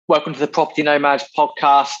Welcome to the Property Nomads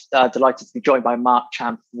podcast. Delighted to be joined by Marc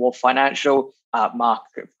from Wharf Financial. Marc,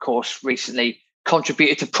 of course, recently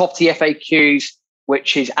contributed to Property FAQs,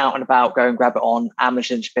 which is out and about. Go and grab it on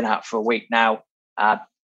Amazon. It's been out for a week now.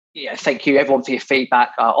 Thank you everyone for your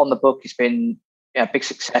feedback on the book. It's been a big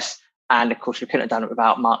success. And of course, we couldn't have done it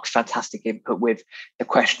without Marc's fantastic input with the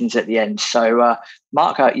questions at the end. So,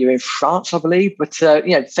 Marc, you're in France, I believe. But,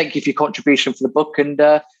 thank you for your contribution for the book and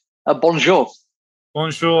bonjour.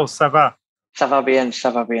 Bonjour, ça va? Ça va bien,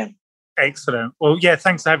 ça va bien. Excellent. Well,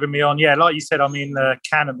 thanks for having me on. Yeah, like you said, I'm in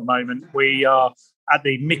Cannes at the moment. We are at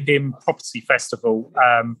the MIPIM Property Festival.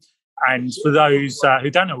 And for those who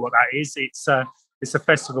don't know what that is, it's a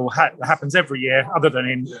festival that happens every year, other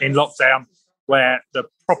than in lockdown, where the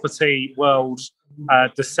property world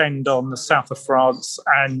descend on the south of France,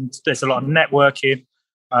 and there's a lot of networking,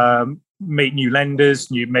 meet new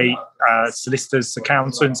lenders, you meet solicitors,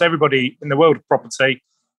 accountants, everybody in the world of property,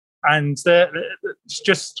 and it's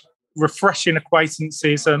just refreshing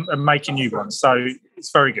acquaintances and making new ones. So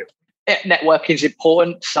it's very good. Networking is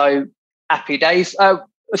important, so happy days.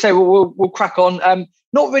 We'll crack on.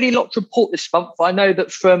 Not really a lot to report this month. I know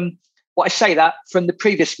that from the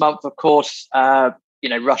previous month, of course,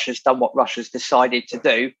 Russia's done what Russia's decided to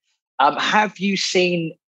do. Have you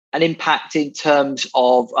seen an impact in terms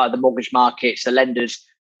of the mortgage markets, the lenders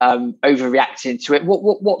overreacting to it?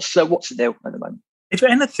 What's the deal at the moment? If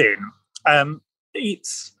anything,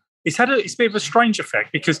 it's a bit of a strange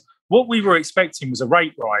effect, because what we were expecting was a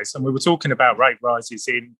rate rise, and we were talking about rate rises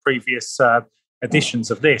in previous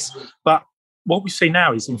editions of this. But what we see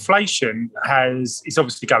now is inflation is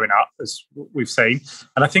obviously going up, as we've seen,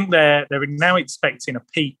 and I think they're now expecting a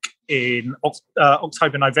peak in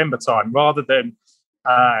October, November time, rather than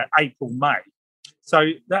April, May.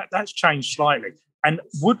 So that's changed slightly. And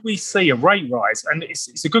would we see a rate rise? And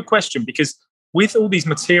it's a good question, because with all these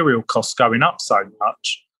material costs going up so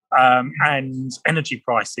much, and energy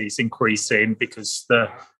prices increasing because the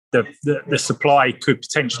supply could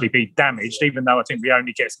potentially be damaged, even though I think we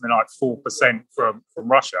only get something like 4% from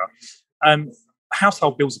Russia,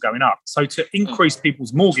 household bills are going up. So to increase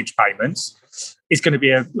people's mortgage payments is going to be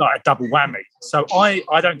a double whammy. So I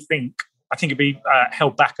think it'd be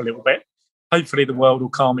held back a little bit. Hopefully the world will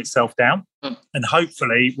calm itself down, and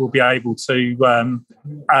hopefully we'll be able to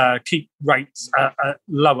keep rates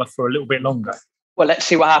lower for a little bit longer. Well, let's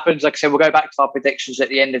see what happens. Like I said, we'll go back to our predictions at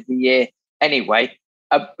the end of the year anyway.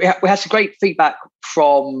 We had some great feedback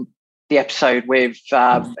from the episode with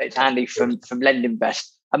it's Andy from Lendinvest.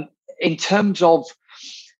 In terms of,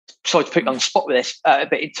 sorry to put you on the spot with this,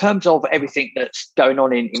 but in terms of everything that's going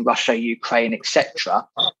on in Russia, Ukraine, etc.,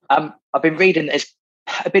 I've been reading there's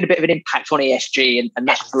been a bit of an impact on ESG and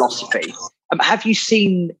that philosophy. Have you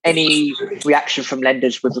seen any reaction from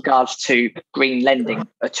lenders with regards to green lending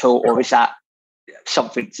at all, or is that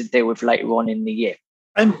something to deal with later on in the year?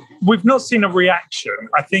 We've not seen a reaction.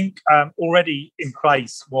 I think already in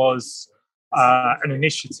place was an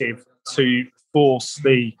initiative to force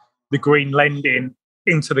the green lending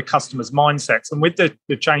into the customer's mindsets. And with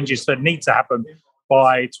the changes that need to happen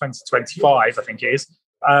by 2025, I think it is,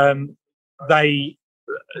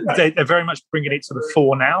 they're very much bringing it to the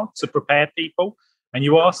fore now to prepare people. And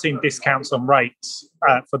you are seeing discounts on rates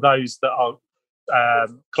for those that are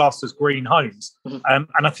classed as green homes. And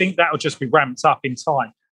I think that will just be ramped up in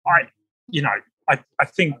time. I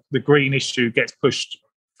think the green issue gets pushed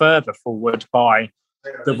further forward by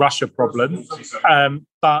the Russia problem.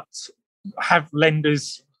 But have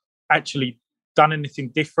lenders actually done anything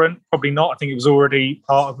different? Probably not. I think it was already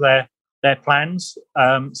part of their plans.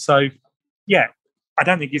 I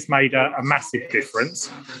don't think it's made a massive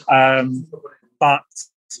difference. But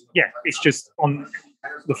it's just on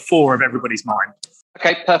the fore of everybody's mind.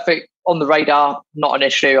 Okay, perfect. On the radar, not an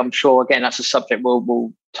issue. I'm sure, again, that's a subject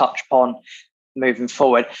we'll touch upon moving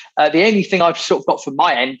forward. The only thing I've sort of got from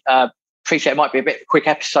my end, appreciate it might be a bit of a quick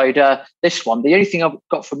episode, this one. The only thing I've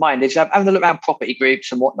got from my end is having a look around property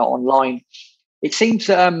groups and whatnot online. It seems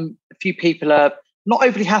a few people are not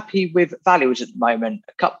overly happy with valuers at the moment.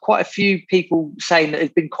 Quite a few people saying that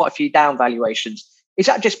there's been quite a few down valuations. Is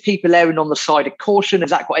that just people erring on the side of caution?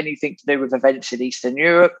 Has that got anything to do with events in Eastern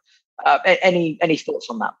Europe? Any thoughts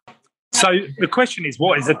on that? So the question is,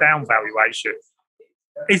 what is a down valuation?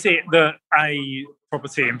 Is it that a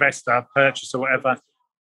property investor, purchaser, whatever,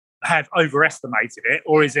 have overestimated it,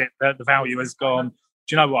 or is it that the value has gone, do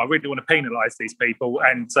you know what, I really want to penalise these people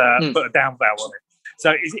and put a down value on it?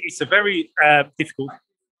 So it's a very difficult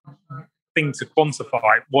thing to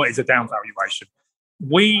quantify what is a down valuation.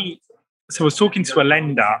 I was talking to a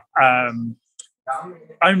lender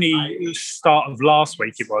only start of last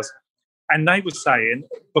week it was, And they were saying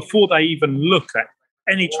before they even look at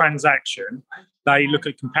any transaction, they look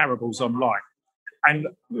at comparables online. And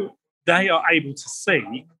they are able to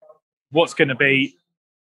see what's going to be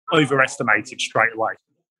overestimated straight away.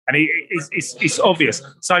 And it's obvious.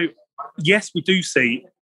 So, yes, we do see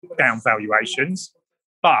down valuations,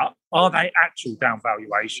 but are they actual down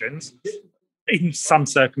valuations? In some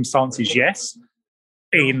circumstances, yes.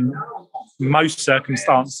 In most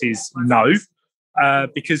circumstances, no.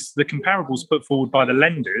 Because the comparables put forward by the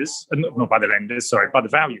lenders, not by the lenders, sorry, by the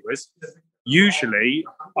valuers, usually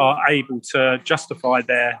are able to justify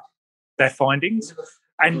their findings.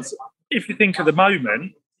 And if you think at the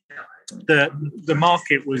moment, the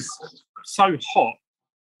market was so hot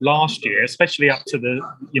last year, especially up to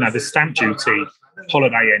the stamp duty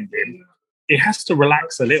holiday ending, it has to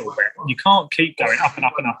relax a little bit. You can't keep going up and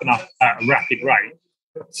up and up and up at a rapid rate.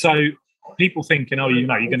 So people thinking, you're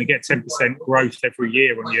going to get 10% growth every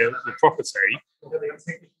year on your property.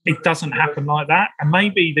 It doesn't happen like that. And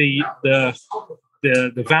maybe the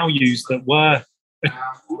values that were,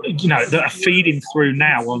 that are feeding through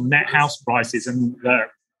now on net house prices and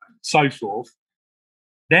so forth,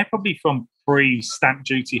 they're probably from pre-stamp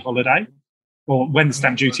duty holiday or when the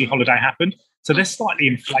stamp duty holiday happened. So they're slightly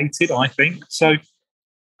inflated, I think. So,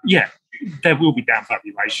 yeah, there will be down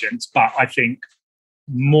valuations, but I think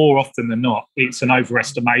more often than not, it's an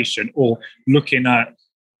overestimation or looking at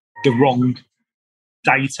the wrong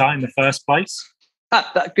data in the first place.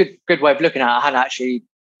 That good way of looking at it. I hadn't actually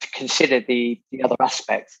considered the other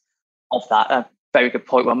aspect of that. A very good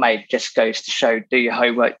point well made. Just goes to show, do your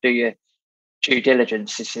homework, do your due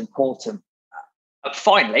diligence. It's important.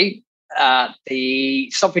 Finally,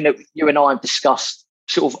 something that you and I have discussed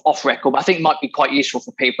sort of off record, but I think might be quite useful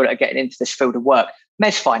for people that are getting into this field of work,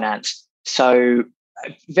 mezz finance. So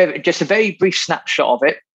just a very brief snapshot of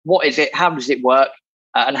it. What is it? How does it work?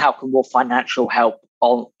 And how can Wharf Financial help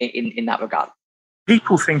in that regard?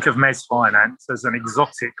 People think of mezz finance as an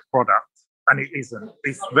exotic product, and it isn't.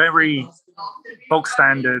 It's very bog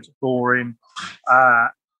standard, boring,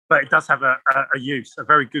 but it does have a use, a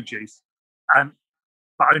very good use,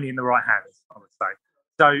 but only in the right hands, I would say.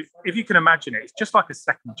 So if you can imagine it, it's just like a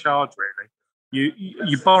second charge, really.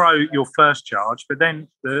 You borrow your first charge, but then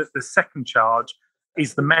the second charge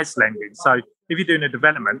is the mezz lending. So if you're doing a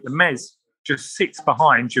development, the mezz just sits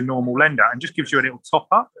behind your normal lender and just gives you a little top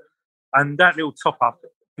up. And that little top up,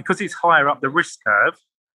 because it's higher up the risk curve,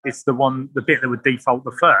 it's the bit that would default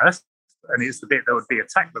the first, and it's the bit that would be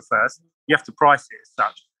attacked the first. You have to price it as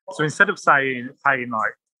such. So instead of paying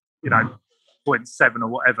like 0.7 or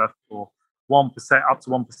whatever, or 1% up to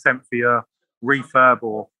 1% for your refurb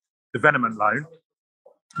or development loan,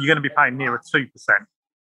 you're going to be paying nearer 2%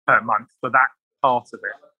 per month for that part of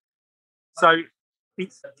it. So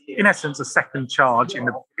it's in essence a second charge in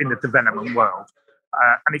the development world,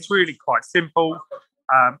 and it's really quite simple,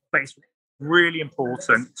 but it's really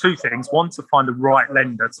important. Two things: one, to find the right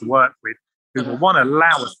lender to work with who will want to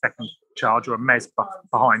allow a second charge or a mezz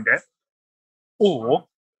behind it, or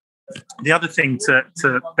the other thing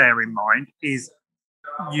to bear in mind is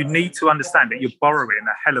you need to understand that you're borrowing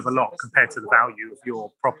a hell of a lot compared to the value of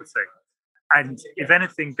your property. And if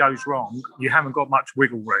anything goes wrong, you haven't got much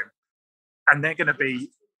wiggle room. And they're going to be,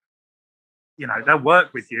 they'll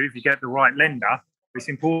work with you if you get the right lender. It's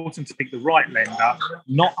important to pick the right lender,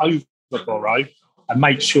 not over borrow, and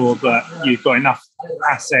make sure that you've got enough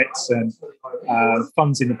assets and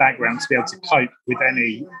funds in the background to be able to cope with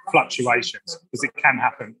any fluctuations, because it can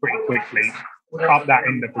happen pretty quickly up that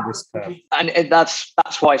end of the risk curve. And that's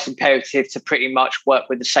why it's imperative to pretty much work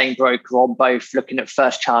with the same broker on both looking at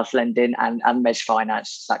first charge lending and mezz finance.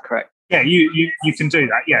 Is that correct? Yeah, you can do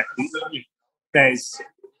that. Yeah, there's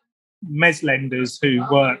mezz lenders who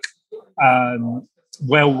work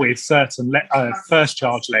well with certain first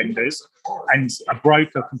charge lenders, and a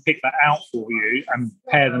broker can pick that out for you and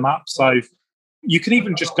pair them up. So you can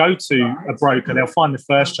even just go to a broker, they'll find the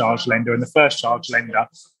first charge lender, and the first charge lender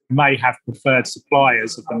may have preferred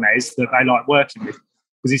suppliers of the mezz that they like working with,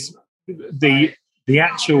 because it's the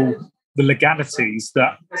legalities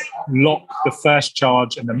that lock the first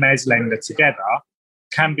charge and the mezz lender together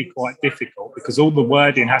can be quite difficult, because all the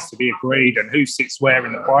wording has to be agreed and who sits where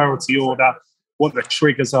in the priority order, what the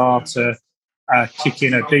triggers are to kick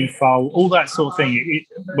in a default, all that sort of thing.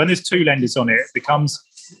 When there's two lenders on it, it becomes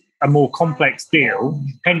a more complex deal,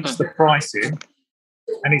 hence the pricing,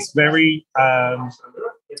 and it's very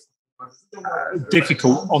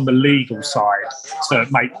difficult on the legal side to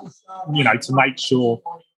make sure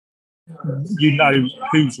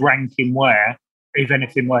who's ranking where if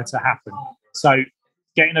anything were to happen. So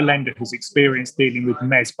getting a lender who's experienced dealing with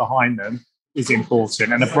mezz behind them is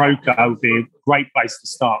important, and a broker would be a great place to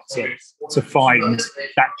start to find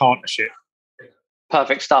that partnership.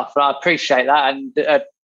 Perfect stuff. I appreciate that. And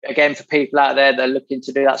again, for people out there that are looking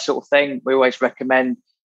to do that sort of thing, we always recommend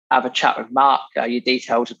have a chat with Marc. Your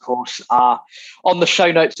details, of course, are on the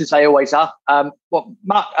show notes, as they always are. Well,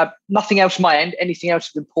 Marc, nothing else on my end. Anything else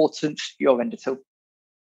of importance your end at all?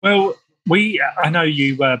 Well, I know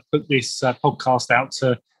you put this podcast out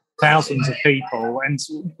to thousands of people, and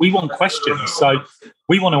we want questions. So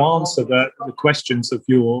we want to answer the questions of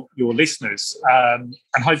your listeners, and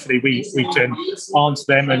hopefully we can answer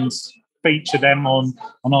them and feature them on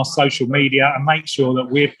our social media and make sure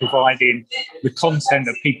that we're providing the content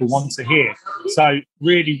that people want to hear. So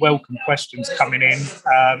really welcome questions coming in.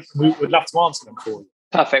 We would love to answer them for you.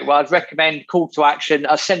 Perfect. Well, I'd recommend call to action.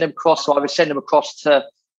 I'll send them across, so I would send them across to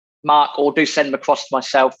Marc, or do send them across to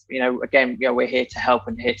myself. Again, we're here to help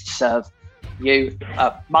and here to serve you.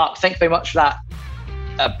 Marc, thank you very much for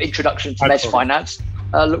that introduction to Mezz Finance.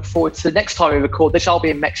 Look forward to the next time we record this. I'll be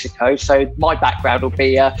in Mexico, so my background will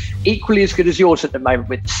be equally as good as yours at the moment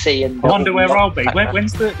with the sea. And I wonder where I'll be.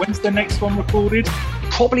 When's the next one recorded?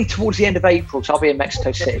 Probably towards the end of April, so I'll be in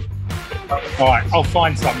Mexico City. All right, I'll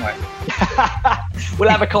find somewhere. We'll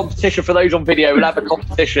have a competition for those on video. We'll have a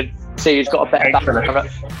competition. See who's got a better background.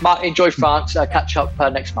 Marc, enjoy France. Catch up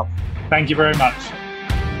next month. Thank you very much.